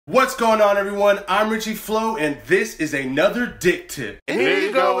What's going on, everyone? I'm Richie Flo, and this is another Dick Tip. Here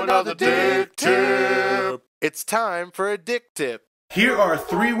you go, another Dick Tip. It's time for a Dick Tip. Here are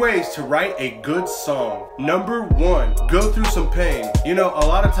 3 ways to write a good song. Number 1, go through some pain. You know, a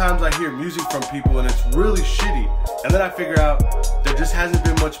lot of times I hear music from people and it's really shitty. And then I figure out there just hasn't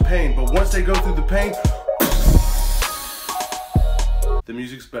been much pain. But once they go through the pain, the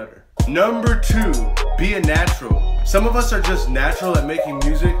music's better. Number 2, be a natural. Some of us are just natural at making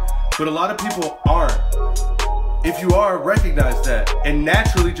music, but a lot of people aren't. If you are, recognize that and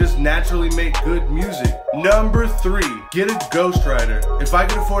naturally make good music. Number 3, get a ghostwriter. If I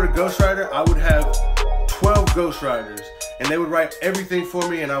could afford a ghostwriter, I would have 12 ghostwriters and they would write everything for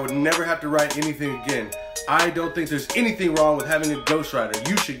me and I would never have to write anything again. I don't think there's anything wrong with having a ghostwriter.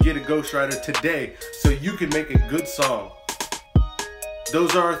 You should get a ghostwriter today so you can make a good song.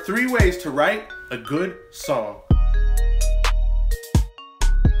 Those are 3 ways to write a good song.